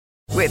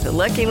With the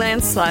Lucky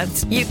Land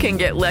Slots, you can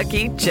get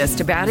lucky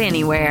just about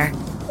anywhere.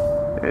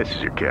 This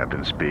is your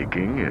captain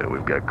speaking.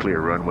 We've got clear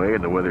runway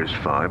and the weather's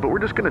fine, but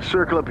we're just going to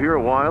circle up here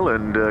a while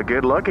and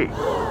get lucky.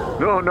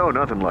 No,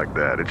 nothing like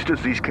that. It's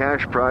just these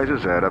cash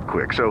prizes add up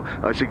quick. So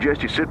I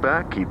suggest you sit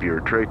back, keep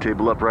your tray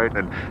table upright,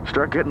 and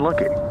start getting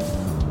lucky.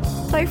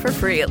 Play for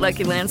free at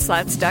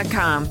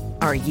LuckyLandSlots.com.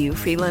 Are you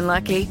feeling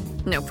lucky?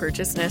 No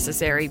purchase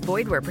necessary.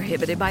 Void where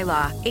prohibited by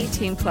law.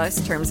 18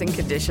 plus terms and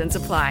conditions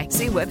apply.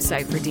 See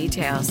website for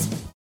details.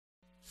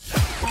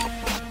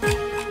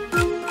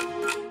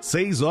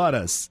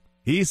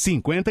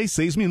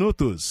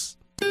 6:56.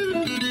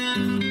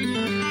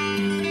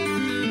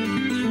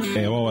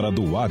 É hora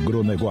do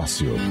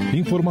agronegócio.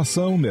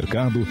 Informação,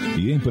 mercado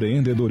e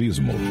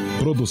empreendedorismo.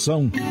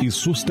 Produção e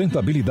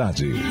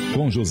sustentabilidade.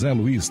 Com José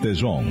Luiz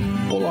Tejon.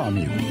 Olá,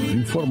 amigos.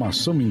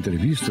 Informação,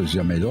 entrevistas e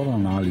a melhor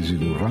análise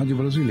do rádio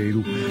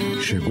brasileiro.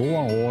 Chegou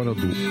a hora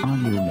do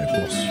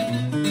agronegócio.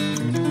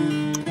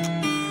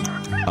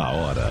 A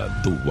hora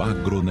do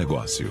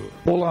agronegócio.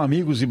 Olá,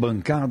 amigos e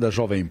bancada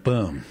Jovem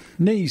Pan.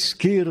 Nem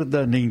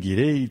esquerda, nem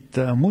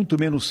direita, muito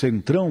menos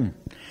centrão.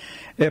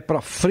 É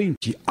para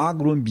frente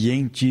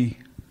agroambiente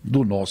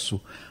do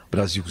nosso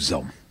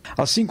Brasilzão.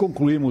 Assim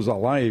concluímos a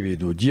live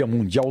do Dia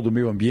Mundial do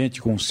Meio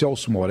Ambiente com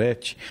Celso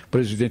Moretti,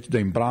 presidente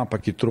da Embrapa,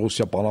 que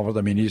trouxe a palavra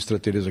da ministra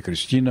Tereza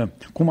Cristina,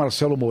 com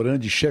Marcelo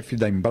Morandi, chefe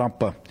da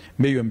Embrapa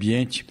Meio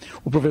Ambiente,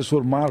 o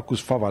professor Marcos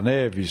Fava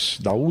Neves,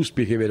 da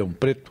USP Ribeirão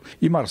Preto,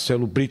 e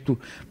Marcelo Brito,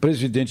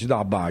 presidente da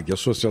ABAG,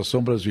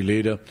 Associação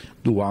Brasileira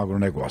do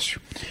Agronegócio.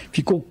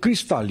 Ficou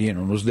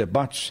cristalino nos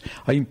debates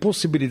a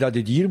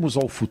impossibilidade de irmos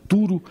ao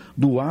futuro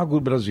do agro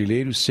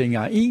brasileiro sem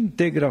a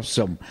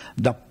integração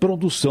da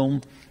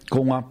produção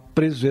com a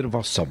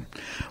preservação.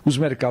 Os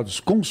mercados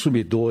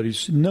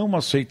consumidores não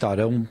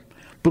aceitarão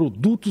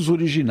produtos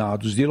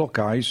originados de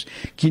locais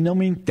que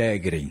não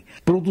integrem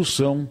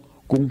produção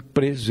com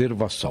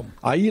preservação.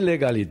 A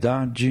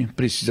ilegalidade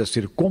precisa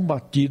ser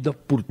combatida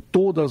por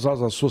todas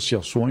as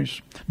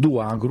associações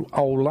do agro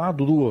ao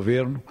lado do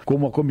governo,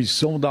 como a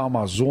Comissão da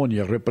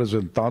Amazônia,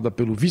 representada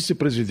pelo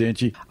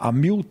vice-presidente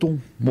Hamilton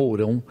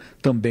Mourão,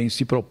 também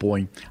se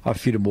propõe,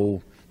 afirmou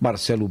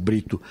Marcelo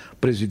Brito,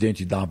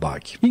 presidente da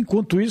ABAG.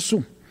 Enquanto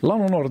isso, lá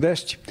no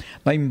Nordeste,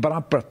 na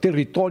Embrapa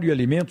Território e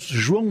Alimentos,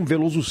 João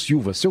Veloso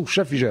Silva, seu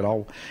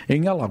chefe-geral,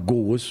 em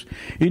Alagoas,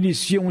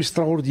 inicia um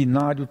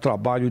extraordinário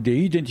trabalho de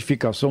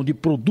identificação de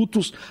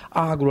produtos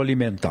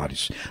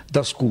agroalimentares,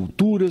 das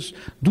culturas,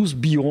 dos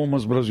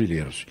biomas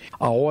brasileiros.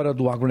 A hora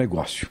do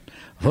agronegócio.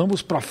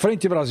 Vamos para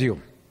frente, Brasil,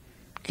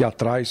 que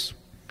atrás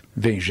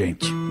vem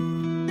gente.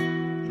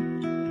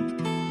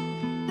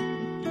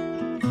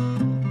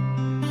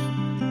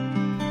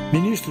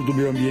 Ministro do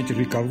Meio Ambiente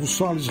Ricardo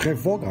Salles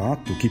revoga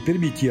ato que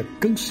permitia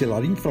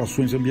cancelar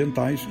infrações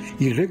ambientais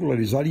e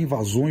regularizar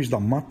invasões da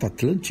Mata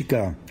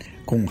Atlântica,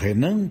 com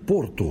Renan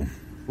Porto.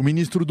 O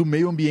ministro do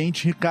Meio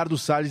Ambiente, Ricardo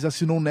Salles,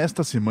 assinou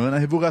nesta semana a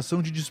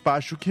revogação de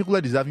despacho que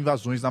regularizava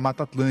invasões na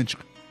Mata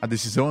Atlântica. A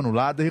decisão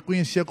anulada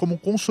reconhecia como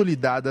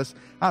consolidadas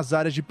as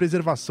áreas de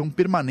preservação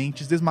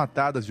permanentes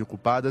desmatadas e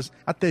ocupadas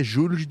até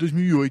julho de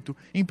 2008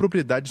 em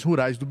propriedades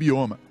rurais do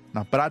bioma.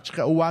 Na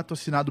prática, o ato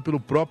assinado pelo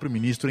próprio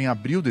ministro em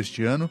abril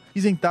deste ano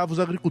isentava os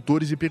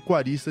agricultores e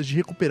pecuaristas de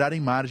recuperarem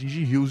margens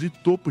de rios e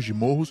topos de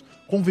morros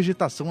com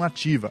vegetação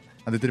nativa.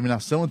 A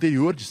determinação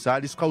anterior de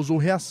Salles causou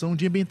reação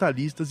de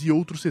ambientalistas e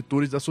outros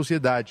setores da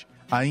sociedade.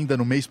 Ainda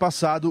no mês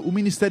passado, o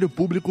Ministério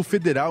Público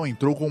Federal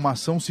entrou com uma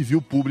ação civil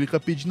pública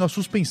pedindo a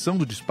suspensão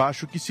do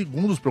despacho que,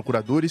 segundo os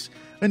procuradores,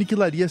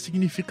 aniquilaria a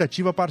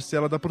significativa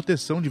parcela da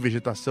proteção de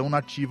vegetação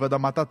nativa da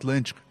Mata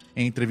Atlântica.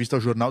 Em entrevista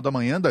ao Jornal da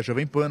Manhã da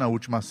Jovem Pan, na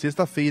última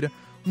sexta-feira,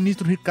 o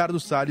ministro Ricardo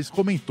Salles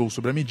comentou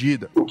sobre a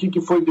medida. O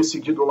que foi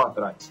decidido lá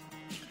atrás?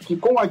 Que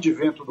com o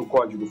advento do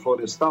Código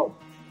Florestal,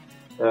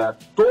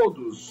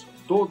 todos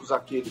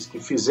aqueles que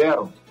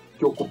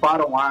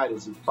ocuparam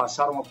áreas e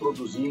passaram a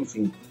produzir,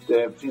 enfim,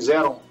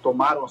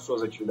 tomaram as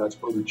suas atividades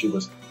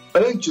produtivas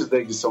antes da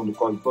edição do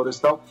Código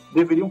Florestal,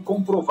 deveriam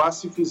comprovar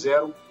se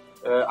fizeram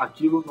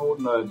aquilo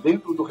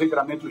dentro do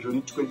regramento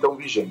jurídico então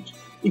vigente.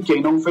 E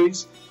quem não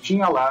fez,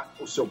 tinha lá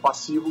o seu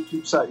passivo que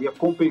precisaria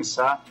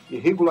compensar e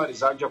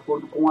regularizar de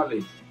acordo com a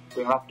lei.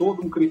 Tem lá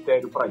todo um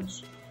critério para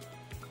isso.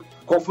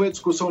 Qual foi a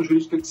discussão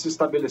jurídica que se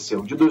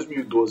estabeleceu? De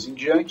 2012 em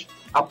diante,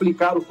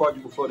 aplicar o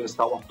Código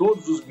Florestal a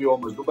todos os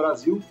biomas do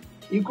Brasil,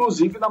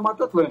 inclusive na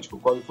Mata Atlântica. O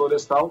Código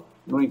Florestal,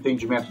 no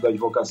entendimento da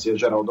Advocacia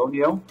Geral da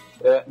União,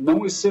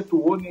 não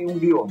excetuou nenhum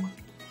bioma.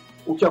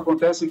 O que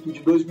acontece é que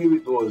de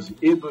 2012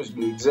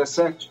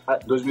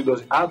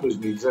 a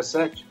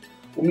 2017,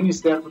 o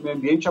Ministério do Meio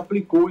Ambiente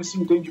aplicou esse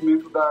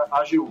entendimento da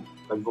AGU,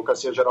 da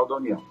Advocacia Geral da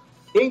União.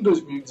 Em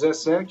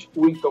 2017,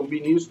 o então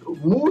ministro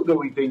muda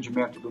o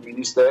entendimento do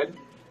Ministério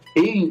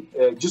em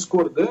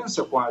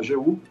discordância com a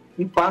AGU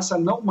e passa a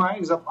não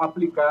mais a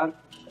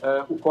aplicar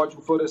o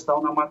Código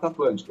Florestal na Mata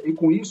Atlântica. E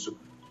com isso,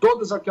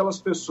 todas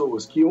aquelas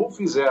pessoas que ou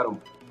fizeram,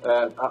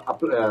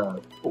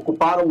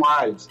 ocuparam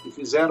áreas e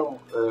fizeram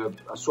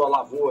a sua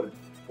lavoura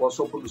ou a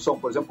sua produção,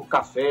 por exemplo,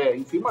 café,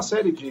 enfim, uma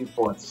série de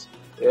hipóteses,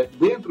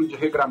 dentro de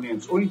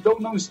regramentos, ou então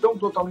não estão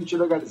totalmente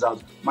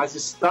legalizados, mas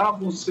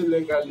estavam se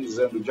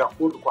legalizando de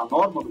acordo com a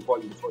norma do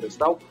Código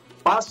Florestal,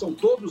 passam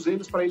todos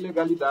eles para a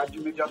ilegalidade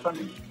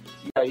imediatamente.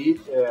 E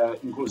aí,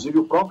 inclusive,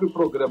 o próprio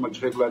programa de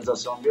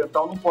regularização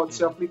ambiental não pode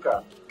ser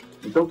aplicado.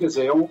 Então, quer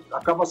dizer,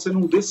 acaba sendo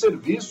um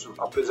desserviço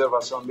à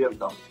preservação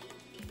ambiental.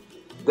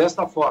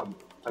 Desta forma,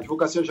 a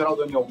Advocacia Geral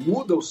da União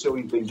muda o seu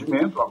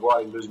entendimento,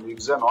 agora em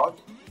 2019,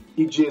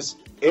 e diz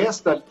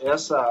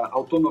essa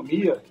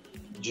autonomia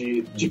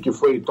de que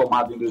foi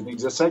tomada em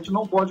 2017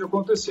 não pode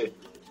acontecer.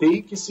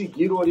 Tem que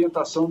seguir a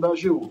orientação da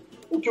AGU.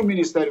 O que o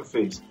Ministério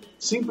fez?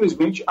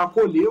 Simplesmente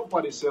acolheu o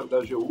parecer da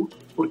AGU,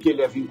 porque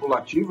ele é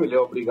vinculativo, ele é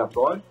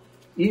obrigatório,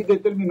 e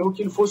determinou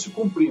que ele fosse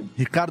cumprido.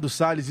 Ricardo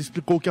Salles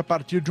explicou que a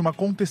partir de uma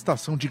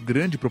contestação de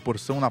grande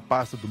proporção na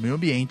pasta do meio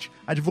ambiente,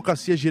 a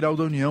Advocacia Geral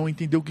da União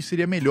entendeu que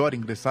seria melhor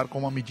ingressar com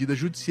uma medida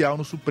judicial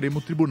no Supremo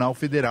Tribunal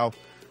Federal.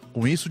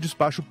 Com isso, o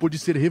despacho pôde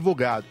ser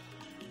revogado.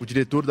 O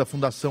diretor da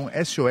Fundação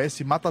SOS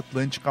Mata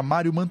Atlântica,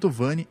 Mário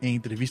Mantovani, em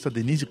entrevista a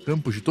Denise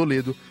Campos de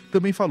Toledo,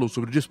 também falou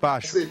sobre o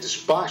despacho. Esse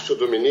despacho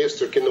do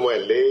ministro, que não é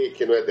lei,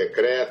 que não é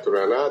decreto, não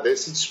é nada,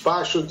 esse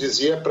despacho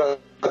dizia para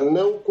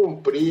não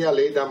cumprir a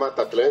lei da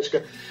Mata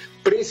Atlântica,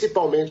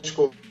 principalmente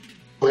com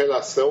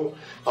relação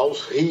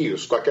aos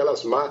rios, com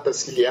aquelas matas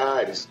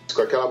ciliares,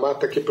 com aquela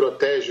mata que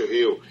protege o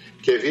rio,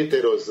 que evita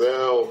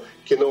erosão,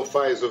 que não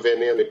faz o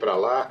veneno ir para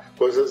lá,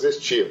 coisas desse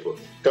tipo.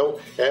 Então,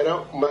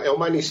 é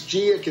uma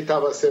anistia que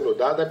estava sendo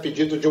dada a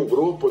pedido de um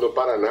grupo no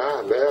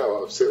Paraná, né,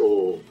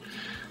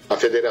 a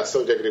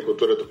Federação de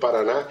Agricultura do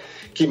Paraná,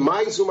 que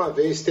mais uma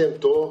vez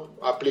tentou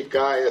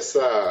aplicar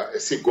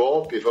esse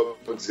golpe, vamos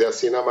dizer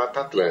assim, na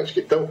Mata Atlântica.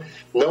 Então,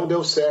 não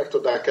deu certo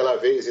daquela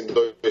vez em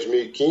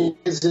 2015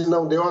 e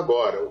não deu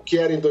agora. O que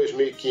era em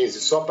 2015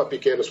 só para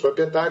pequenos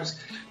proprietários,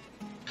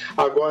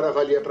 agora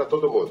valia para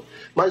todo mundo.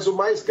 Mas o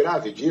mais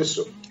grave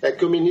disso é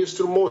que o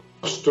ministro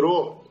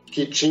mostrou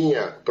que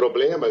tinha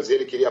problemas,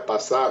 ele queria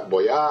passar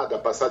boiada,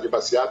 passar de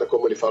baciada,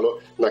 como ele falou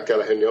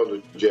naquela reunião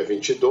do dia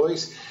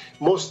 22,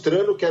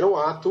 mostrando que era um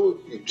ato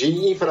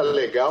de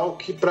infralegal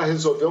que para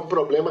resolver um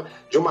problema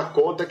de uma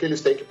conta que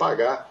eles têm que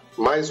pagar,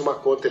 mais uma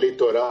conta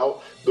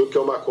eleitoral do que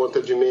uma conta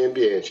de meio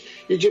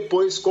ambiente. E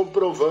depois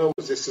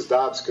comprovamos esses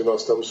dados que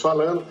nós estamos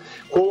falando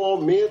com o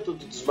aumento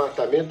do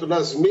desmatamento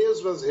nas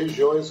mesmas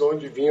regiões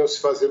onde vinham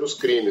se fazer os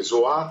crimes.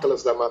 O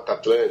Atlas da Mata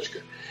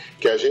Atlântica,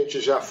 que a gente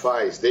já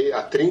faz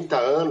há 30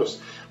 anos,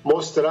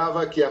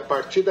 mostrava que a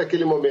partir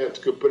daquele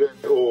momento que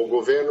o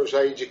governo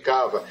já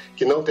indicava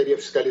que não teria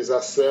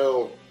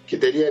fiscalização, que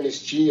teria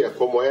anistia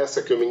como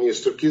essa que o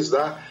ministro quis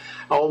dar,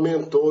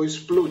 aumentou,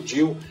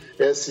 explodiu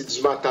esse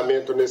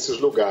desmatamento nesses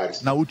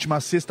lugares. Na última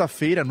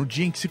sexta-feira, no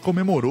dia em que se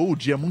comemorou o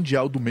Dia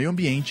Mundial do Meio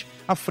Ambiente,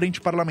 a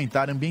Frente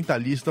Parlamentar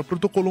Ambientalista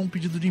protocolou um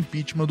pedido de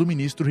impeachment do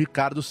ministro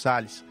Ricardo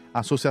Salles. A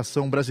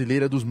Associação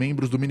Brasileira dos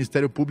Membros do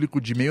Ministério Público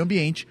de Meio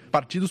Ambiente,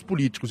 partidos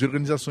políticos e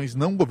organizações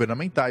não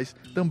governamentais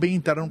também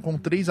entraram com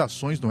 3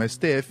 ações no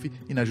STF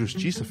e na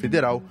Justiça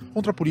Federal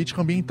contra a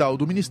política ambiental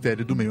do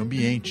Ministério do Meio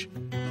Ambiente.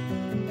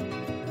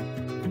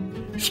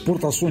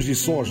 Exportações de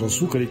soja,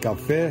 açúcar e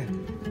café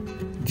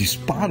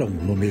disparam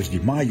no mês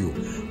de maio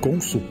com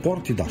o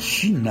suporte da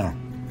China.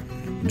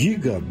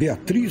 Diga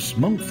Beatriz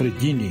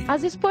Manfredini.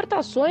 As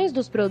exportações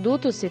dos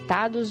produtos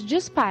citados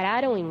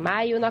dispararam em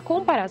maio na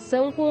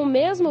comparação com o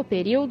mesmo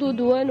período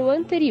do ano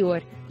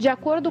anterior, de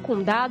acordo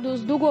com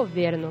dados do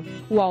governo.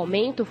 O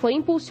aumento foi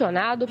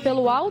impulsionado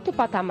pelo alto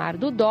patamar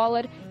do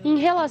dólar em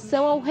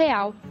relação ao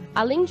real,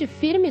 além de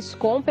firmes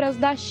compras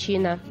da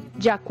China.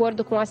 De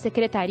acordo com a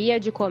Secretaria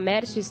de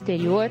Comércio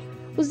Exterior,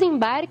 os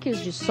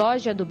embarques de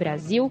soja do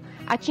Brasil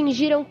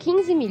atingiram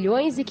 15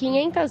 milhões e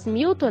 500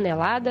 mil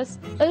toneladas,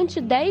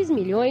 ante 10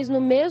 milhões no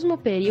mesmo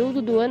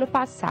período do ano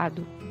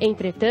passado.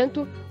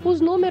 Entretanto,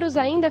 os números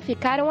ainda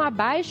ficaram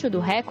abaixo do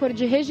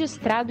recorde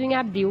registrado em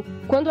abril,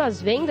 quando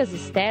as vendas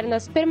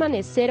externas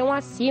permaneceram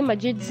acima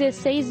de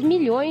 16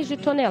 milhões de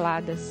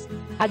toneladas.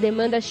 A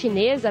demanda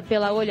chinesa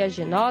pela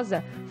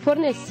oleaginosa,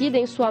 fornecida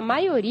em sua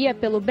maioria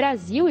pelo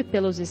Brasil e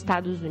pelos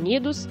Estados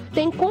Unidos,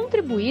 tem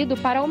contribuído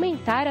para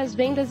aumentar as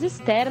vendas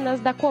externas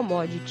da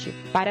commodity.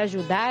 Para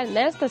ajudar,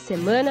 nesta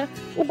semana,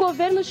 o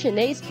governo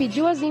chinês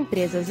pediu às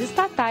empresas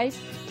estatais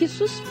que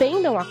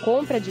suspendam a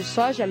compra de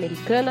soja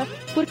americana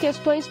por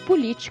questões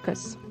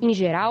políticas. Em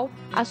geral,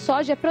 a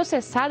soja é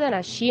processada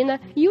na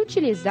China e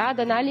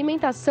utilizada na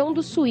alimentação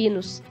dos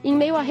suínos, em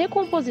meio à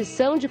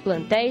recomposição de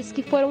plantéis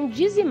que foram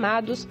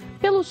dizimados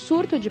pelo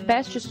surto de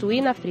peste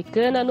suína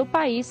africana no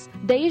país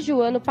desde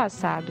o ano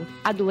passado.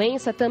 A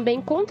doença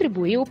também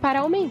contribuiu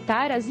para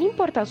aumentar as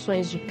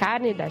importações de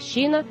carne da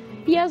China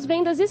e as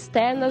vendas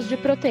externas de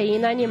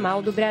proteína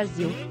animal do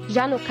Brasil.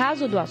 Já no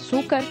caso do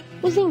açúcar,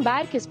 Os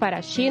embarques para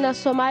a China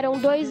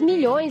somaram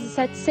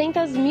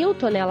 2.700.000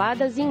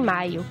 toneladas em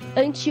maio,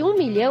 ante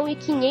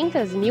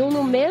 1.500.000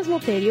 no mesmo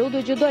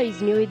período de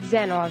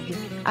 2019.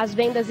 As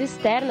vendas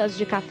externas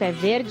de café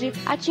verde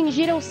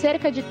atingiram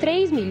cerca de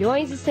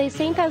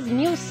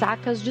 3.600.000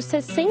 sacas de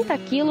 60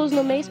 quilos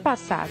no mês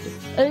passado,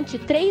 ante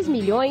 3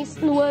 milhões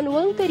no ano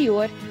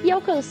anterior e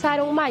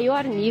alcançaram o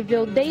maior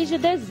nível desde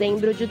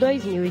dezembro de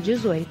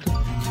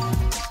 2018.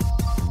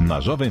 Na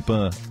Jovem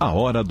Pan, a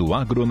hora do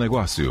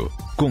agronegócio,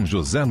 com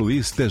José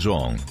Luiz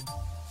Tejon.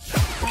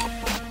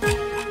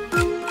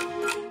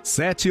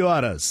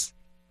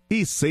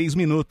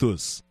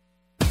 7h06.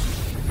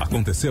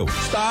 Aconteceu?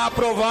 Está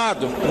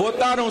aprovado.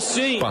 Votaram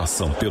sim.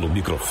 Passam pelo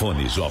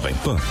microfone Jovem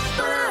Pan.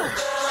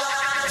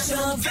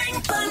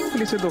 A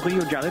polícia do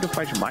Rio de Janeiro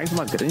faz mais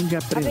uma grande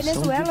apreensão. A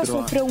Venezuela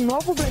sofreu um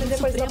novo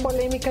depois da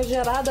polêmica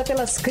gerada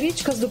pelas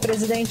críticas do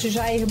presidente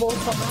Jair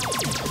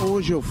Bolsonaro.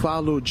 Hoje eu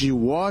falo de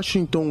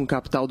Washington,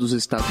 capital dos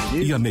Estados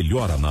Unidos. E a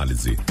melhor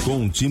análise, com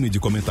um time de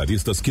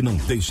comentaristas que não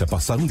deixa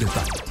passar um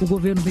detalhe. O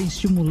governo vem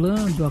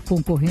estimulando a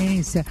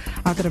concorrência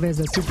através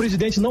da... Se o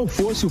presidente não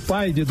fosse o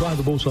pai de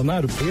Eduardo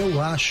Bolsonaro...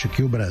 Eu acho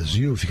que o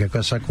Brasil fica com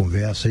essa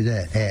conversa,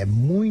 é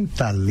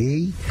muita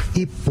lei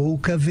e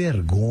pouca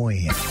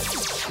vergonha.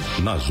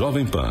 Na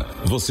Jovem Pan,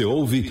 você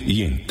ouve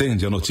e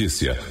entende a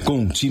notícia com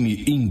um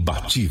time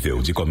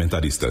imbatível de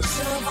comentaristas.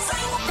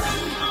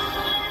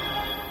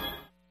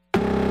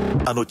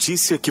 A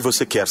notícia que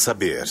você quer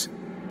saber.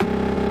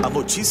 A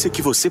notícia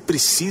que você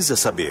precisa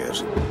saber.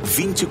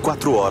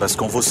 24 horas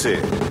com você.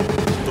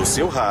 No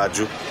seu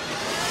rádio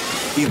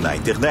e na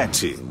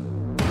internet.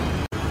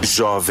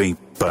 Jovem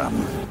Pan.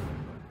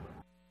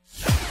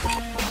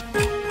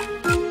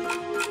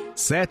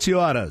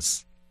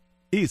 7h07.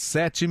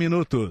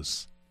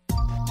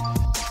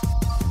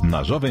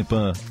 Na Jovem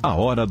Pan, a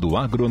hora do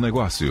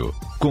agronegócio,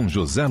 com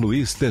José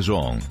Luiz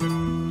Tejon.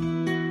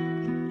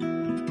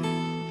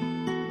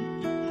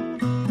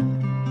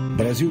 O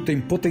Brasil tem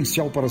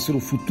potencial para ser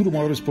o futuro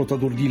maior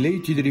exportador de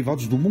leite e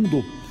derivados do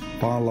mundo.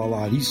 Fala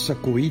Larissa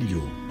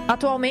Coelho.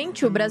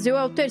 Atualmente, o Brasil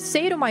é o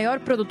terceiro maior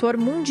produtor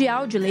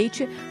mundial de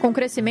leite, com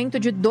crescimento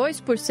de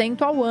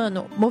 2% ao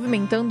ano,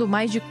 movimentando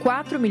mais de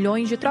 4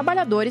 milhões de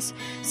trabalhadores,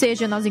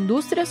 seja nas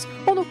indústrias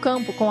ou no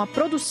campo com a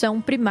produção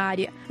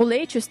primária. O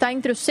leite está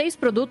entre os 6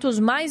 produtos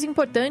mais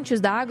importantes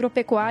da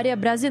agropecuária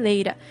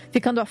brasileira,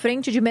 ficando à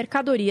frente de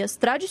mercadorias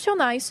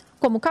tradicionais,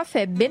 como o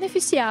café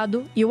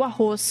beneficiado e o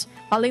arroz.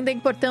 Além da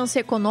importância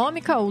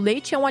econômica, o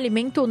leite é um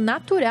alimento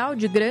natural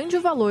de grande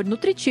valor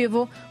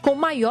nutritivo, com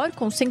maior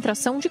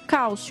concentração de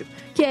cálcio,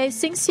 que é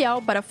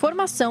essencial para a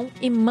formação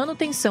e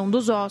manutenção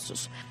dos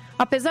ossos.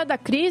 Apesar da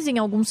crise em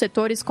alguns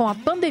setores com a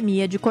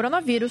pandemia de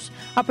coronavírus,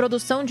 a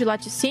produção de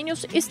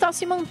laticínios está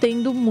se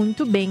mantendo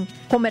muito bem.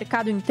 Com o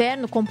mercado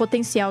interno com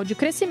potencial de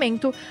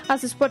crescimento,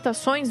 as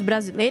exportações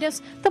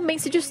brasileiras também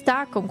se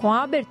destacam com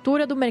a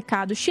abertura do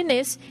mercado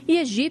chinês e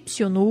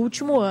egípcio no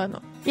último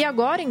ano. E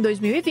agora, em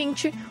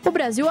 2020, o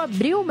Brasil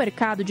abriu o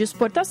mercado de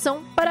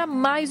exportação para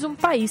mais um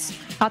país,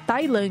 a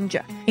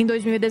Tailândia. Em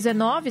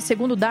 2019,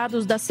 segundo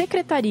dados da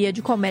Secretaria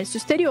de Comércio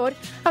Exterior,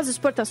 as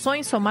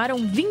exportações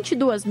somaram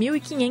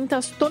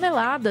 22.500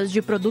 toneladas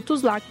de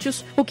produtos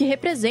lácteos, o que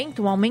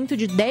representa um aumento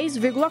de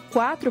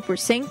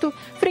 10,4%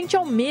 frente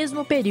ao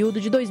mesmo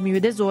período de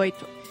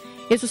 2018.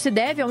 Isso se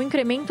deve ao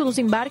incremento nos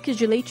embarques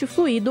de leite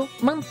fluido,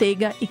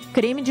 manteiga e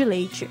creme de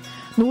leite.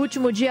 No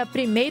último dia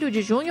 1º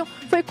de junho,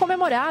 foi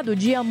comemorado o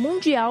Dia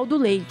Mundial do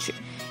Leite.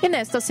 E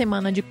nesta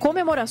semana de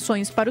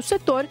comemorações para o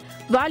setor,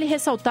 vale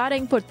ressaltar a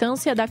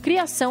importância da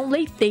criação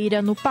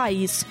leiteira no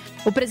país.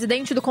 O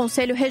presidente do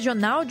Conselho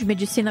Regional de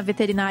Medicina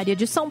Veterinária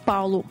de São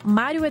Paulo,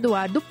 Mário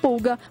Eduardo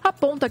Pulga,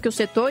 aponta que o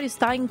setor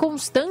está em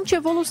constante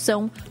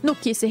evolução no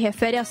que se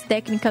refere às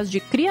técnicas de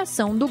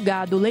criação do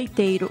gado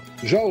leiteiro.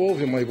 Já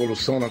houve uma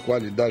evolução na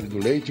qualidade do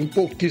leite em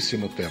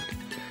pouquíssimo tempo,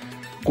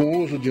 com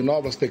o uso de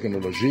novas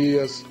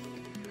tecnologias,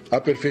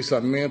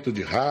 aperfeiçoamento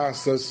de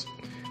raças,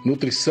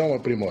 nutrição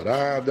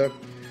aprimorada,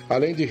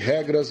 além de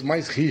regras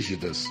mais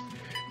rígidas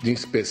de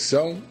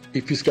inspeção e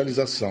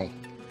fiscalização.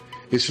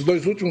 Esses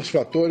 2 últimos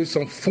fatores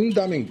são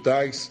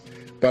fundamentais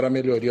para a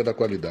melhoria da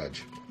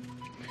qualidade.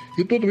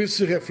 E tudo isso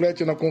se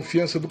reflete na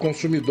confiança do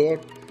consumidor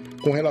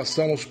com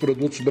relação aos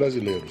produtos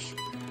brasileiros,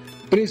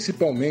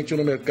 principalmente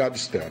no mercado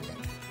externo.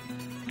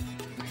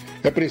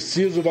 É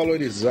preciso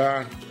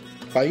valorizar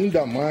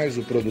ainda mais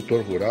o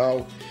produtor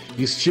rural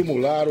e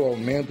estimular o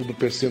aumento do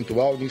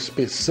percentual de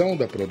inspeção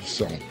da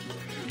produção,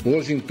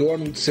 hoje em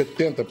torno de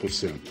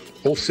 70%.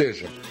 Ou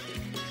seja,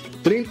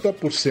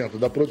 30%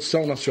 da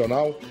produção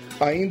nacional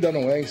ainda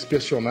não é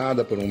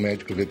inspecionada por um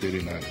médico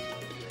veterinário.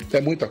 É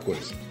muita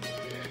coisa.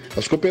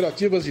 As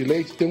cooperativas de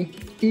leite têm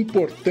um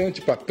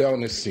importante papel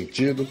nesse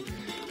sentido,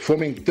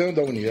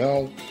 fomentando a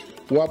união,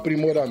 o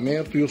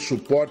aprimoramento e o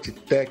suporte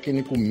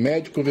técnico,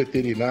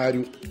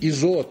 médico-veterinário e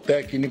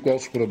zootécnico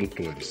aos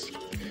produtores.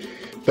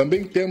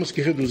 Também temos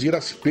que reduzir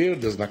as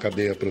perdas na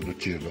cadeia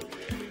produtiva,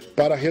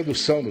 para a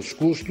redução dos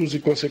custos e,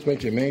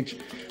 consequentemente,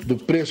 do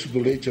preço do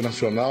leite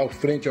nacional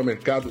frente ao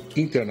mercado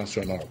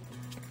internacional.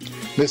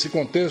 Nesse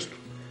contexto,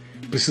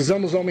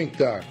 Precisamos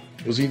aumentar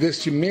os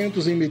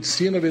investimentos em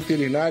medicina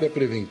veterinária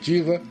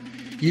preventiva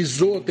e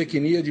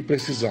zootecnia de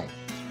precisão,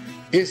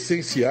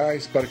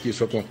 essenciais para que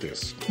isso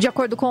aconteça. De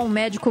acordo com o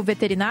médico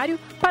veterinário,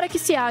 para que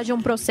se haja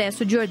um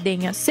processo de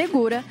ordenha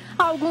segura,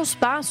 há alguns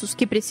passos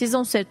que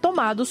precisam ser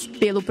tomados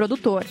pelo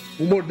produtor.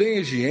 Uma ordenha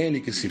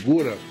higiênica e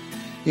segura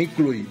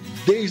inclui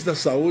desde a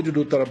saúde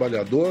do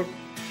trabalhador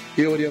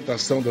e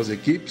orientação das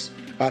equipes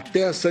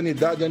até a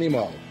sanidade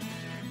animal,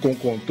 com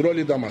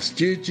controle da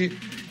mastite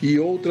e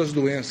outras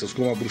doenças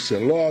como a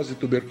brucelose,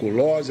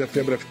 tuberculose, a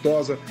febre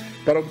aftosa,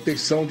 para a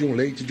obtenção de um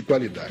leite de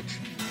qualidade.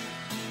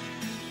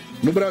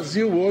 No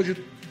Brasil, hoje,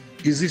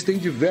 existem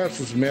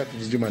diversos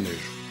métodos de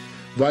manejo,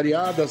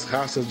 variadas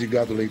raças de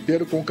gado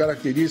leiteiro com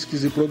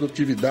características e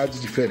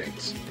produtividades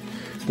diferentes.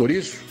 Por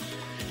isso,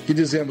 que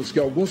dizemos que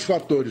alguns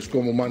fatores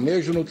como o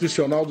manejo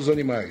nutricional dos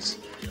animais,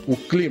 o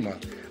clima,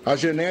 a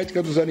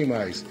genética dos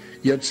animais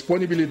e a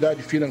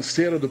disponibilidade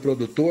financeira do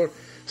produtor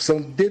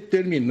são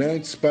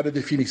determinantes para a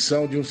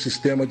definição de um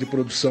sistema de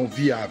produção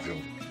viável.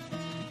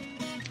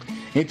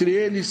 Entre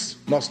eles,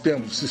 nós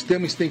temos o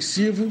sistema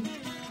extensivo,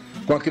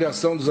 com a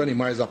criação dos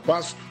animais a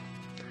pasto,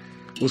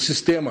 o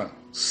sistema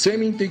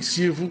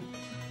semi-intensivo,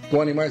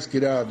 com animais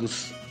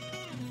criados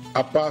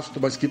a pasto,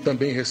 mas que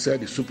também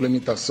recebe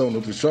suplementação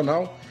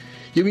nutricional,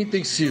 e o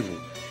intensivo,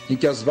 em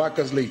que as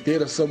vacas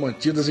leiteiras são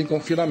mantidas em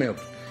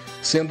confinamento,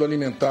 sendo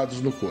alimentados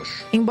no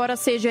coxo. Embora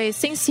seja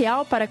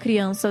essencial para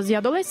crianças e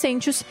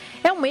adolescentes,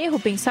 é um erro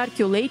pensar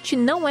que o leite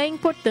não é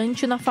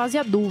importante na fase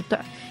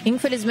adulta.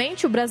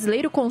 Infelizmente, o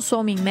brasileiro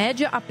consome, em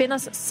média,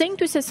 apenas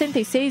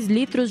 166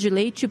 litros de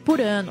leite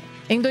por ano.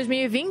 Em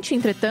 2020,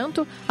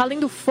 entretanto, além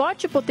do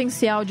forte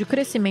potencial de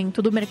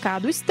crescimento do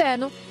mercado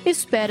externo,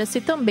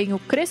 espera-se também o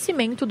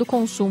crescimento do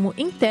consumo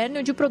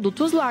interno de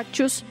produtos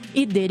lácteos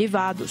e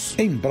derivados.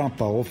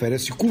 Embrapa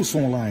oferece curso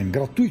online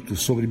gratuito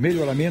sobre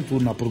melhoramento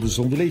na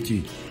produção do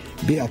leite.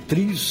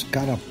 Beatriz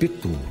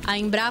Carapeto. A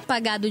Embrapa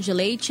Gado de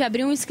Leite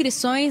abriu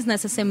inscrições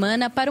nessa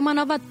semana para uma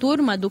nova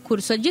turma do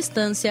curso à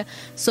distância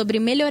sobre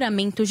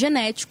melhoramento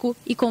genético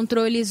e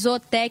controle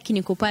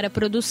zootécnico para a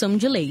produção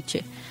de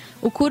leite.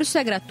 O curso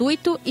é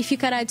gratuito e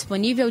ficará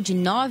disponível de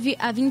 9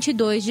 a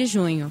 22 de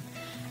junho.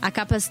 A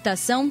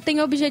capacitação tem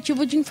o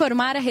objetivo de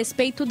informar a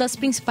respeito das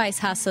principais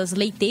raças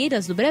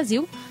leiteiras do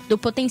Brasil, do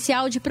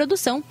potencial de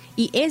produção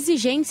e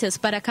exigências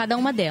para cada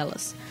uma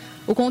delas.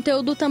 O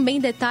conteúdo também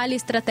detalha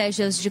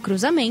estratégias de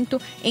cruzamento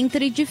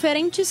entre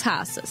diferentes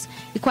raças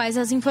e quais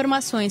as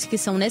informações que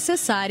são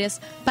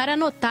necessárias para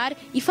anotar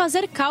e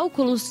fazer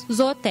cálculos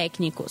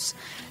zootécnicos.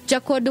 De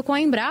acordo com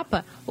a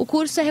Embrapa, o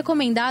curso é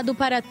recomendado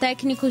para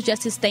técnicos de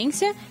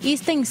assistência e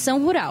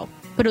extensão rural,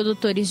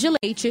 produtores de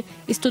leite,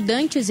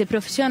 estudantes e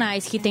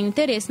profissionais que têm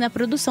interesse na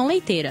produção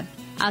leiteira.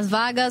 As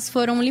vagas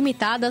foram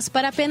limitadas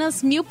para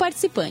apenas 1.000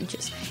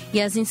 participantes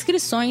e as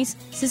inscrições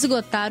se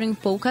esgotaram em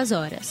poucas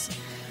horas.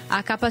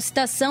 A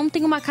capacitação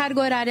tem uma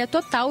carga horária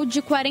total de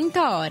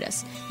 40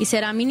 horas e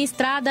será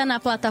ministrada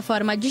na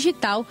plataforma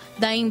digital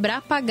da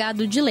Embrapa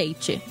Gado de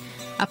Leite.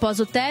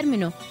 Após o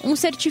término, um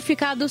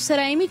certificado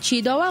será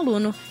emitido ao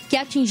aluno que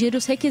atingir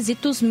os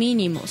requisitos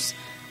mínimos.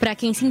 Para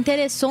quem se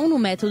interessou no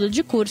método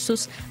de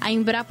cursos, a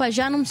Embrapa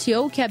já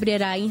anunciou que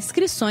abrirá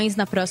inscrições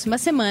na próxima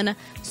semana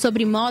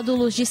sobre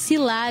módulos de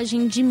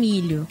silagem de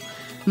milho.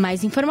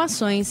 Mais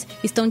informações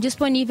estão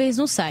disponíveis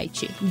no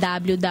site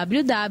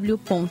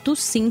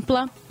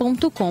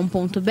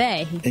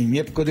www.simpla.com.br. Em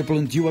época de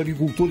plantio,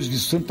 agricultores de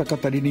Santa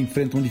Catarina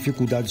enfrentam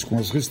dificuldades com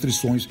as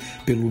restrições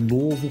pelo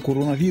novo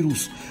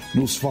coronavírus.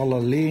 Nos fala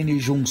Lene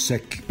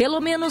Jonsek. Pelo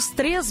menos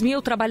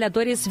 3.000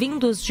 trabalhadores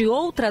vindos de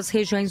outras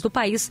regiões do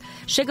país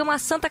chegam a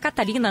Santa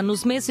Catarina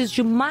nos meses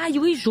de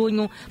maio e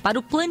junho para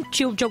o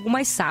plantio de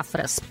algumas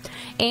safras.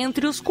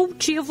 Entre os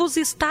cultivos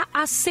está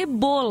a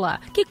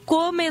cebola, que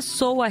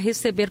começou a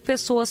receber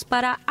pessoas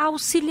para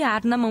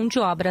auxiliar na mão de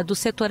obra do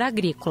setor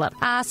agrícola.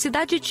 A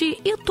cidade de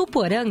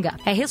Ituporanga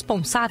é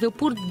responsável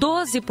por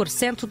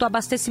 12% do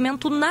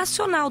abastecimento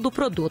nacional do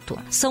produto.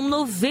 São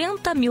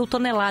 90.000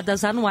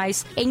 toneladas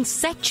anuais em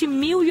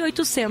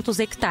 7.800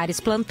 hectares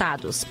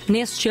plantados.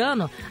 Neste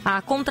ano, a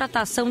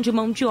contratação de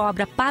mão de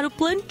obra para o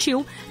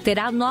plantio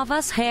terá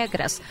novas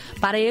regras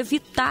para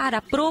evitar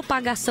a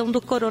propagação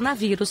do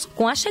coronavírus,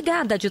 com a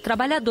chegada de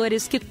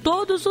trabalhadores que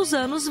todos os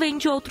anos vêm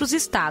de outros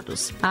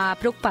estados. A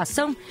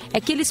preocupação é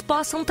que eles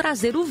possam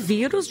trazer o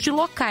vírus de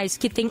locais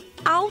que têm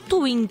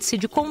alto índice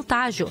de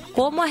contágio,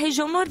 como a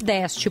região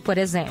Nordeste, por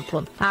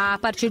exemplo. A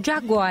partir de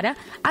agora,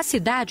 a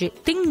cidade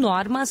tem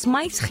normas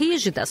mais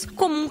rígidas,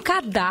 como um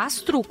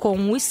cadastro com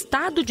o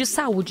estado de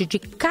saúde de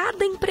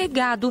cada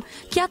empregado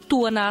que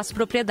atua nas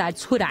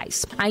propriedades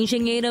rurais. A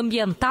engenheira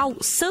ambiental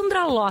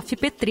Sandra Loff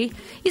Petri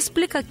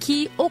explica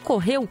que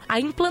ocorreu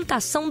a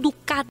implantação do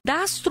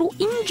cadastro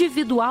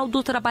individual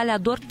do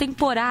trabalhador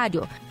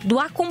temporário, do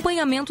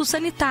acompanhamento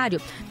sanitário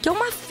formulário, que é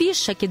uma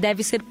ficha que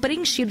deve ser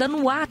preenchida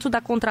no ato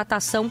da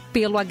contratação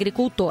pelo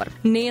agricultor.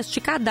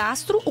 Neste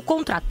cadastro, o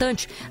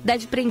contratante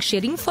deve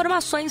preencher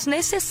informações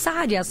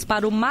necessárias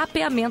para o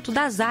mapeamento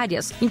das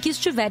áreas em que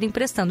estiverem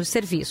prestando os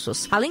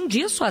serviços. Além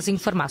disso, as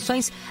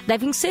informações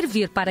devem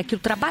servir para que o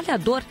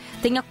trabalhador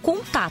tenha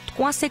contato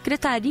com a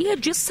Secretaria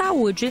de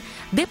Saúde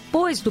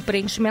depois do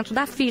preenchimento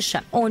da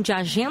ficha, onde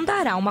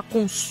agendará uma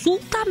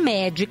consulta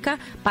médica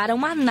para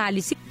uma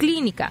análise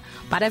clínica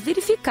para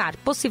verificar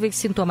possíveis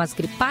sintomas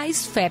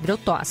gripais, febre ou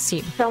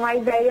tosse. Então a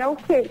ideia é o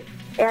quê?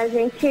 É a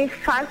gente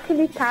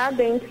facilitar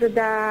dentro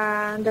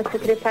da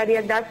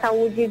Secretaria da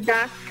Saúde e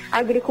da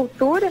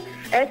Agricultura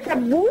essa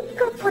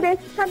busca por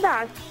esse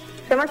cadastro.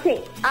 Então,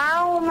 assim,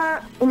 há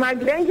uma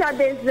grande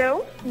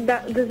adesão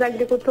dos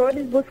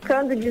agricultores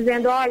buscando,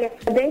 dizendo, olha,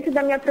 dentro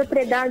da minha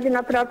propriedade,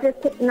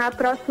 na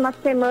próxima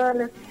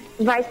semana,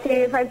 vai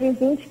vir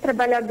 20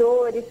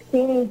 trabalhadores,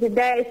 15,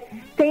 10.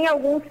 Tem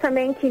alguns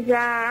também que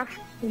já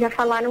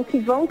falaram que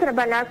vão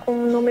trabalhar com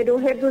um número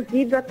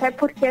reduzido, até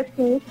porque,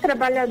 assim, os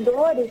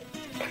trabalhadores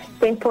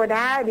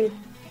temporários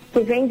que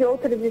vêm de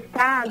outros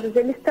estados,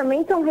 eles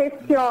também estão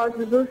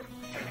receosos, os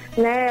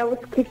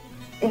que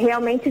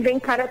realmente vêm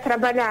para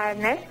trabalhar,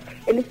 né?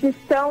 Eles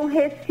estão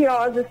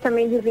receosos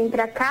também de vir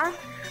para cá,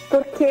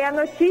 porque a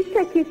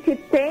notícia que se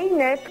tem,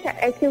 né,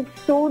 é que o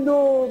sul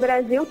do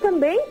Brasil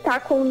também está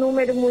com um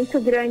número muito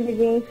grande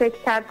de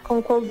infectados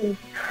com Covid.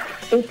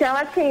 Então,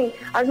 assim,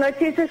 as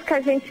notícias que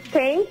a gente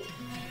tem,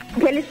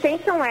 que eles têm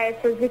são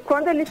essas, e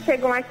quando eles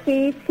chegam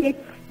aqui e se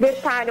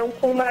deparam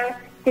com uma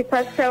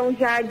situação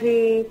já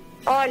de...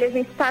 Olha, a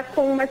gente está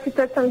com uma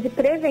situação de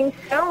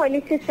prevenção,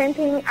 eles se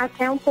sentem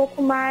até um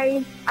pouco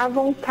mais à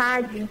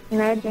vontade,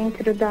 né,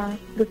 dentro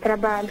do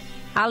trabalho.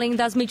 Além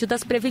das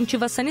medidas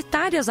preventivas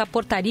sanitárias, a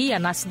portaria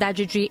na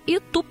cidade de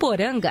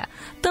Ituporanga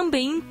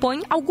também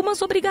impõe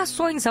algumas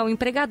obrigações ao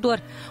empregador,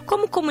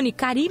 como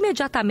comunicar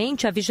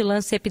imediatamente a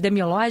vigilância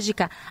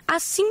epidemiológica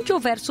assim que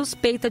houver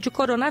suspeita de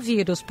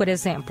coronavírus, por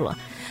exemplo.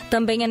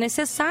 Também é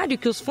necessário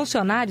que os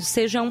funcionários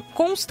sejam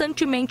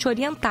constantemente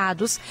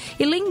orientados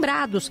e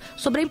lembrados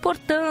sobre a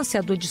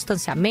importância do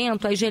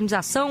distanciamento, a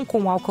higienização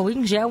com álcool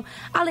em gel,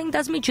 além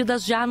das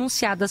medidas já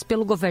anunciadas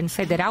pelo governo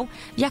federal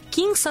e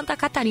aqui em Santa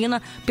Catarina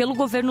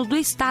pelo governo do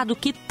estado,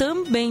 que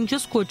também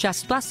discute a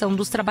situação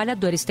dos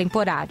trabalhadores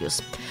temporários.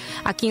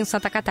 Aqui em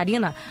Santa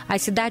Catarina,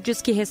 as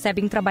cidades que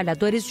recebem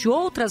trabalhadores de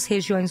outras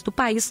regiões do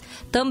país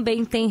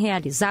também têm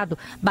realizado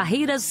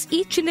barreiras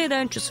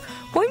itinerantes,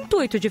 com o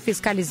intuito de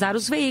fiscalizar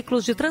os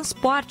veículos de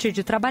transporte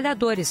de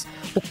trabalhadores,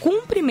 o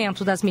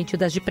cumprimento das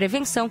medidas de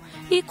prevenção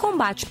e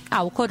combate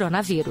ao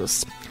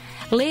coronavírus.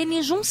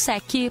 Lene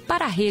Junsec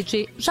para a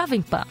Rede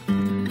Jovem Pan.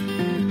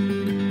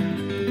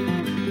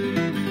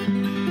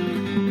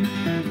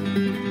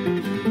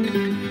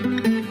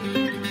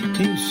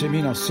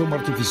 Inseminação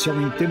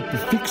artificial em tempo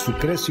fixo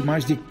cresce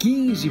mais de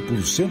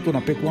 15% na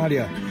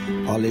pecuária.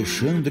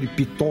 Alexandre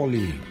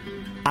Pitoli.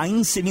 A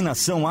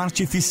inseminação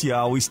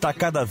artificial está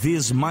cada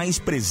vez mais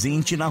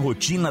presente na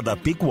rotina da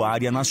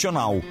pecuária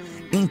nacional.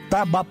 Em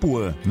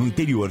Tabapuã, no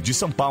interior de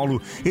São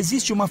Paulo,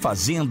 existe uma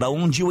fazenda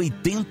onde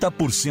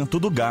 80%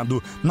 do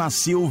gado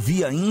nasceu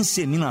via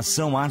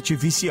inseminação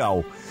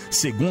artificial.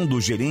 Segundo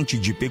o gerente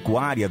de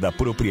pecuária da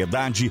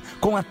propriedade,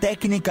 com a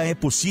técnica é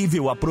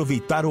possível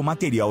aproveitar o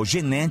material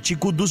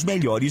genético dos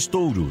melhores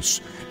touros.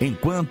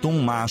 Enquanto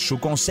um macho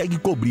consegue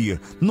cobrir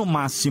no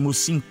máximo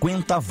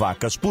 50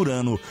 vacas por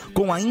ano,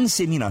 com a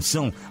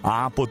inseminação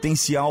há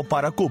potencial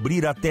para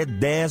cobrir até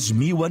 10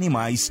 mil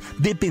animais,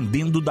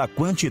 dependendo da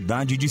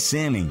quantidade de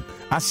sêmen.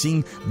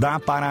 Assim, dá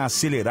para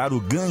acelerar o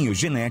ganho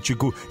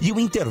genético e o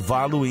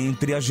intervalo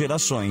entre as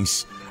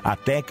gerações. A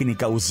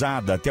técnica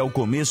usada até o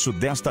começo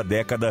desta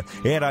década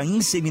era a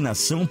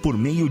inseminação por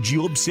meio de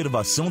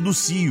observação do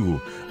cio.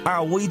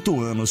 Há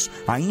 8 anos,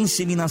 a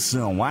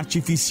inseminação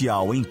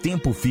artificial em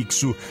tempo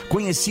fixo,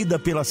 conhecida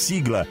pela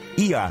sigla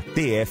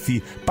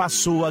IATF,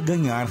 passou a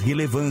ganhar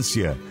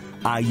relevância.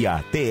 A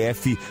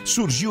IATF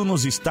surgiu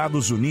nos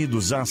Estados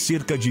Unidos há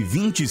cerca de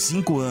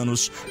 25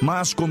 anos,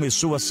 mas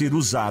começou a ser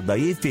usada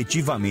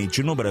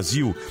efetivamente no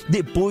Brasil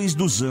depois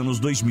dos anos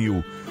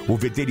 2000. O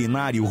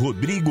veterinário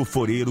Rodrigo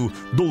Foreiro,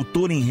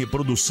 doutor em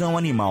reprodução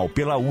animal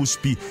pela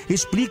USP,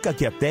 explica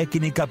que a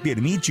técnica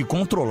permite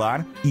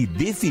controlar e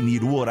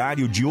definir o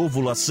horário de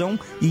ovulação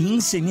e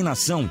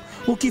inseminação,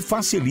 o que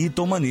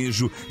facilita o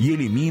manejo e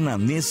elimina a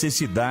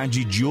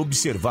necessidade de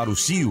observar o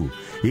cio.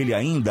 Ele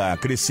ainda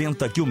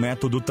acrescenta que o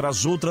método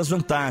traz outras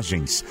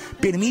vantagens.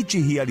 Permite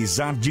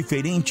realizar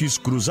diferentes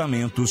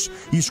cruzamentos,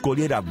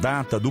 escolher a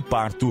data do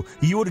parto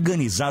e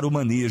organizar o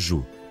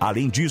manejo.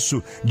 Além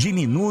disso,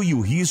 diminui o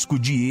risco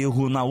de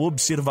erro na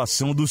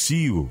observação do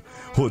cio.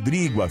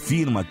 Rodrigo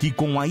afirma que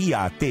com a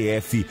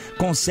IATF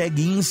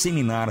consegue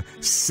inseminar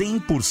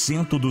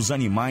 100% dos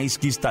animais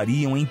que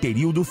estariam em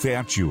período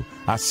fértil.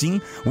 Assim,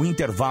 o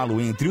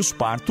intervalo entre os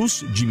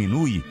partos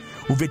diminui.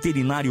 O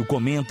veterinário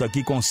comenta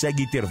que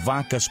consegue ter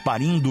vacas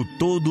parindo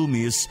todo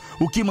mês,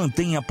 o que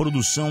mantém a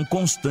produção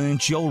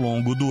constante ao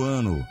longo do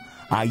ano.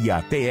 A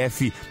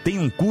IATF tem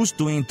um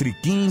custo entre R$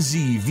 15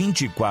 e R$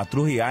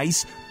 24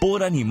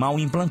 por animal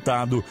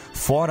implantado,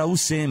 fora o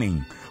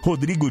sêmen.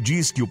 Rodrigo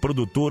diz que o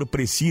produtor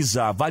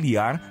precisa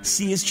avaliar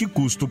se este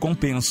custo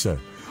compensa.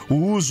 O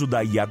uso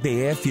da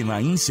IATF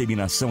na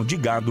inseminação de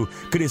gado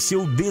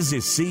cresceu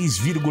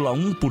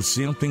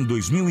 16,1% em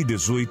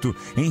 2018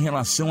 em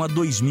relação a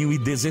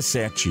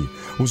 2017.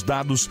 Os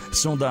dados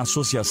são da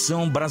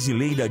Associação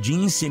Brasileira de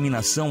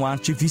Inseminação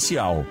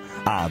Artificial.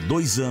 Há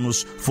 2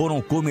 anos foram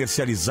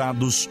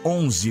comercializados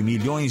 11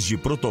 milhões de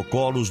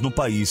protocolos no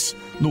país.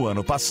 No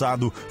ano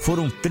passado,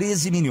 foram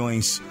 13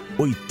 milhões.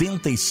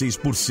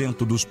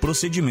 86% dos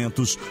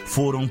procedimentos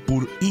foram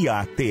por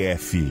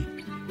IATF.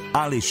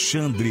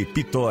 Alexandre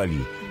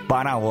Pitoli,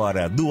 para a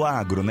Hora do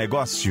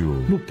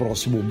Agronegócio. No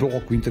próximo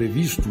bloco,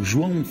 entrevisto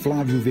João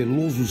Flávio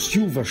Veloso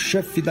Silva,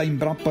 chefe da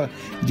Embrapa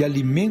de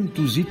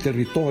Alimentos e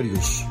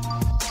Territórios.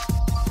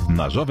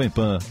 Na Jovem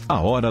Pan,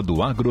 a Hora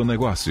do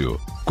Agronegócio,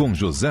 com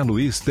José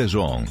Luiz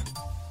Tejon.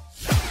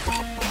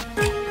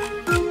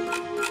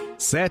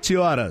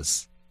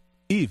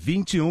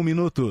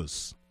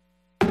 7h21.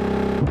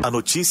 A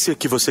notícia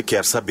que você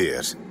quer saber.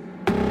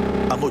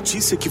 A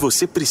notícia que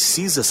você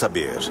precisa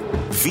saber.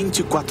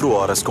 24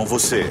 horas com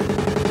você.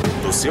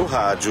 No seu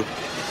rádio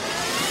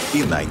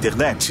e na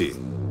internet.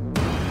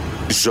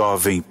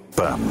 Jovem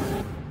Pan.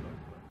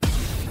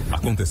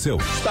 Aconteceu?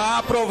 Está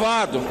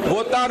aprovado.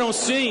 Votaram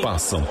sim.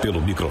 Passam pelo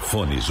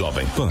microfone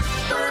Jovem Pan.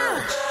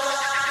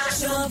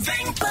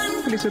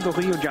 A polícia do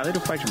Rio de Janeiro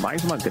faz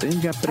mais uma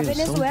grande apreensão. A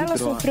Venezuela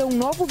sofreu um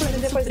novo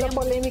depois da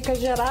polêmica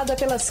gerada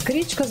pelas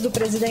críticas do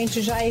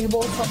presidente Jair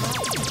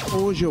Bolsonaro.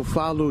 Hoje eu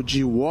falo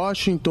de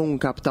Washington,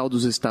 capital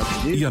dos Estados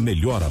Unidos. E a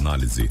melhor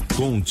análise,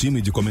 com um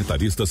time de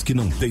comentaristas que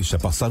não deixa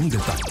passar um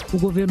detalhe. O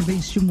governo vem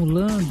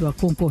estimulando a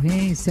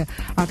concorrência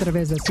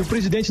através da... Se o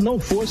presidente não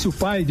fosse o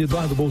pai de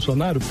Eduardo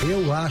Bolsonaro...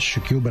 Eu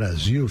acho que o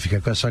Brasil fica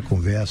com essa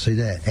conversa,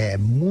 é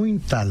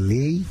muita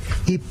lei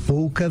e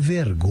pouca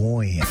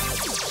vergonha.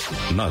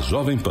 Na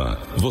Jovem Pan,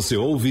 você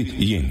ouve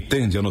e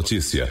entende a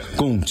notícia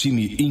com um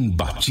time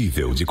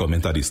imbatível de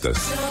comentaristas.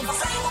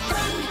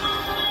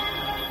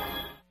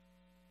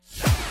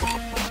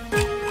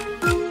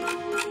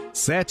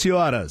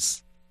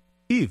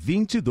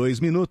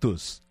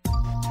 7h22.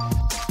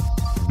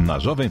 Na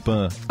Jovem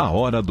Pan, a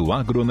Hora do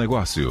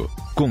Agronegócio,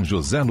 com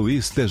José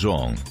Luiz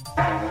Tejon.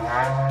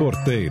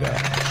 Porteira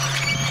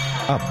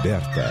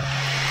aberta.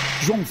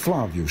 João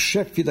Flávio,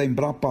 chefe da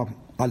Embrapa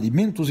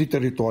Alimentos e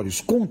Territórios,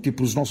 conte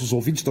para os nossos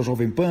ouvintes da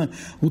Jovem Pan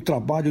o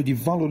trabalho de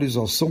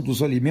valorização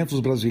dos alimentos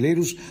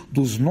brasileiros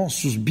dos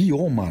nossos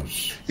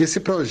biomas. Esse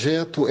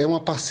projeto é uma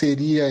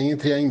parceria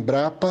entre a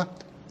Embrapa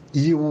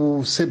e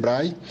o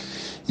Sebrae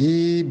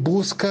e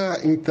busca,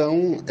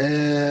 então,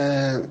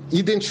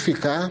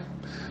 identificar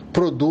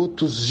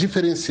produtos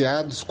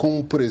diferenciados,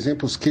 como, por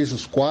exemplo, os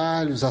queijos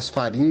coalhos, as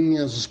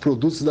farinhas, os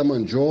produtos da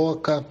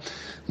mandioca,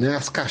 né,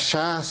 as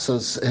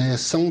cachaças.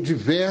 São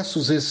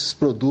diversos esses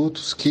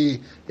produtos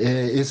que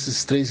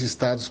esses 3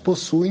 estados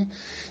possuem,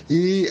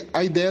 e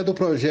a ideia do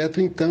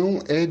projeto,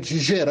 então, é de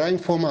gerar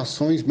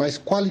informações mais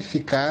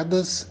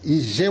qualificadas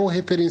e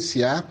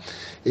georreferenciar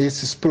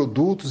esses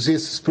produtos e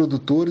esses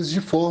produtores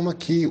de forma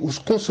que os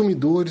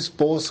consumidores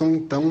possam,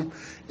 então,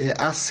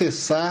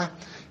 acessar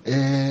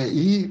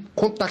e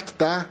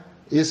contactar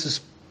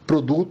esses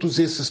produtos,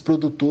 esses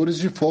produtores,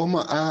 de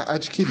forma a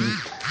adquirir.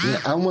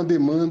 Há uma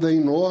demanda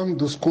enorme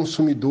dos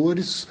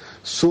consumidores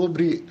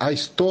sobre a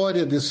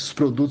história desses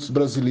produtos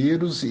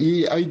brasileiros,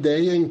 e a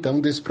ideia, então,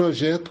 desse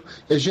projeto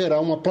é gerar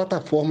uma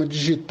plataforma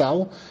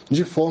digital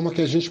de forma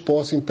que a gente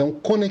possa, então,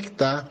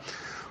 conectar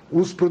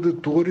os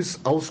produtores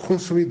aos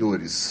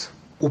consumidores.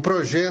 O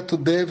projeto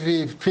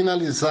deve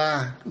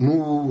finalizar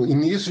no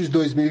início de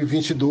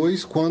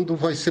 2022, quando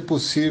vai ser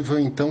possível,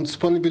 então,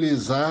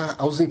 disponibilizar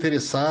aos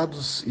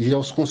interessados e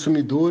aos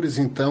consumidores,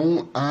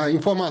 então,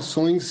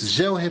 informações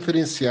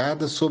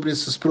georreferenciadas sobre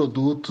esses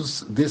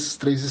produtos desses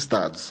 3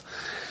 estados.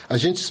 A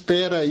gente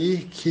espera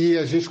aí que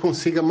a gente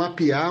consiga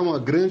mapear uma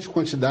grande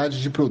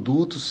quantidade de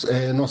produtos.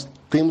 Nós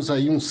temos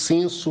aí um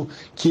censo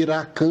que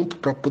irá a campo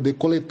para poder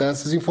coletar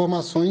essas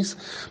informações,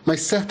 mas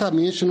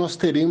certamente nós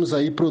teremos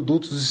aí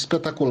produtos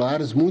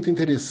espetaculares, muito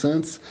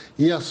interessantes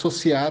e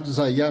associados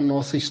aí à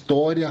nossa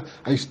história,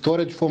 à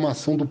história de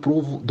formação do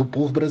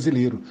povo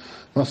brasileiro.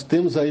 Nós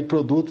temos aí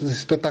produtos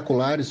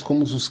espetaculares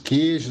como os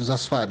queijos,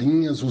 as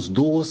farinhas, os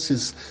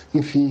doces,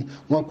 enfim,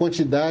 uma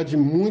quantidade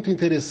muito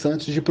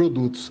interessante de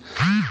produtos.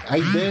 A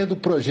ideia do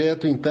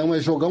projeto, então, é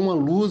jogar uma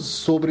luz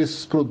sobre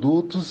esses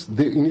produtos,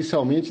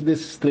 inicialmente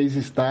desses 3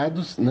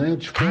 estados, né,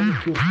 de forma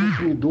que os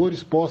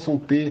consumidores possam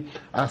ter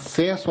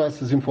acesso a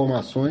essas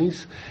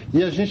informações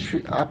e a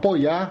gente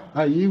apoiar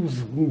aí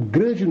um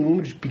grande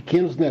número de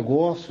pequenos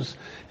negócios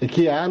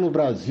que há no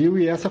Brasil,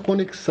 e essa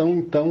conexão,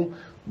 então,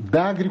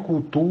 da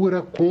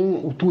agricultura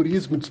com o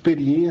turismo de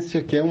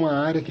experiência, que é uma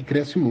área que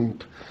cresce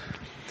muito.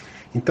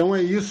 Então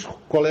é isso,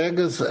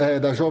 colegas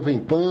da Jovem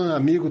Pan,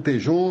 amigo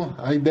Tejon,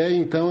 a ideia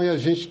então é a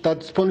gente estar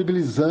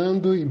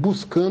disponibilizando e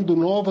buscando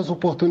novas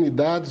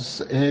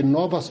oportunidades,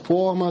 novas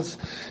formas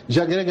de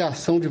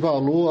agregação de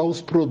valor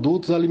aos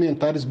produtos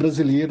alimentares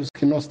brasileiros,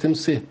 que nós temos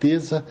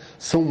certeza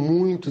são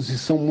muitos e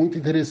são muito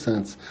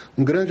interessantes.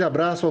 Um grande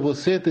abraço a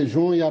você,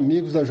 Tejon, e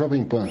amigos da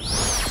Jovem Pan.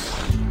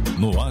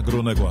 No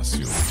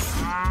agronegócio,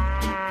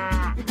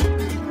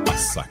 a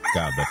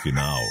sacada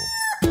final.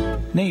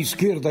 Nem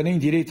esquerda, nem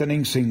direita,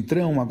 nem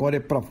centrão, agora é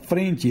para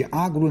frente,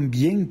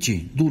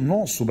 agroambiente do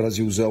nosso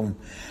Brasilzão.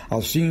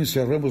 Assim,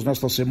 encerramos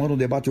nesta semana o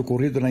debate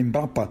ocorrido na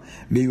Embrapa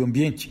Meio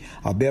Ambiente,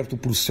 aberto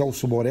por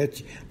Celso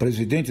Moretti,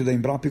 presidente da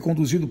Embrapa, e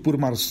conduzido por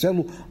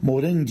Marcelo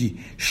Morandi,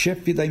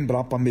 chefe da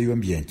Embrapa Meio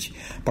Ambiente.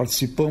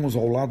 Participamos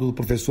ao lado do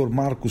professor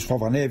Marcos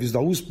Fava Neves,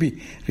 da USP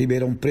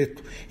Ribeirão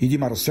Preto, e de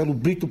Marcelo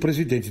Brito,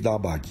 presidente da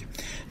ABAG.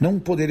 Não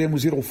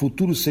poderemos ir ao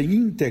futuro sem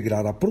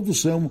integrar a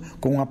produção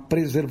com a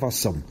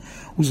preservação.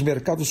 Os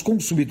mercados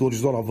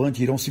consumidores do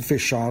Alavante irão se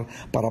fechar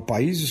para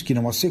países que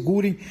não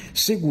assegurem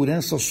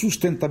segurança,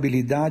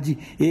 sustentabilidade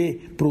e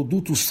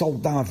produtos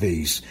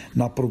saudáveis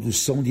na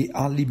produção de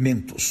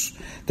alimentos.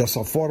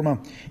 Dessa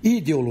forma,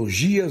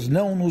 ideologias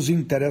não nos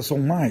interessam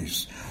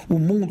mais. O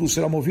mundo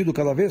será movido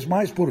cada vez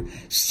mais por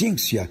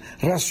ciência,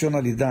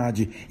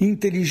 racionalidade,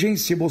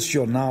 inteligência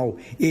emocional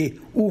e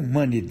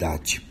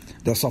humanidade.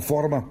 Dessa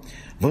forma,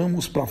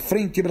 vamos para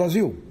frente,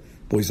 Brasil,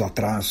 pois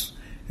atrás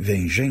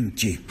vem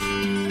gente.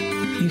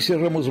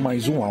 Encerramos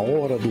mais uma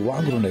hora do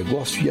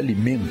agronegócio e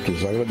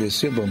alimentos,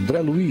 agradecendo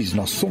André Luiz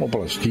na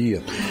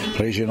sonoplastia,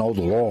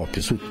 Reginaldo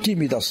Lopes, o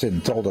time da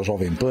Central da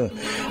Jovem Pan,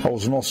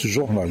 aos nossos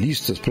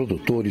jornalistas,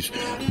 produtores,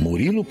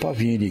 Murilo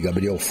Pavini e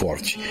Gabriel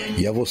Forte.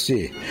 E a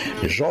você,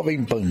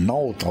 Jovem Pan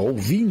nauta,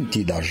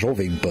 ouvinte da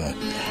Jovem Pan.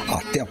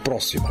 Até a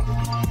próxima.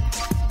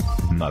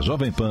 Na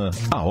Jovem Pan,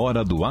 a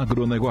hora do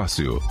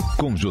agronegócio,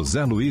 com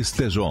José Luiz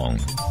Tejon.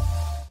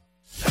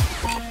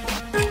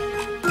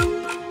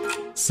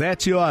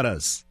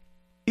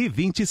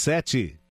 7h27.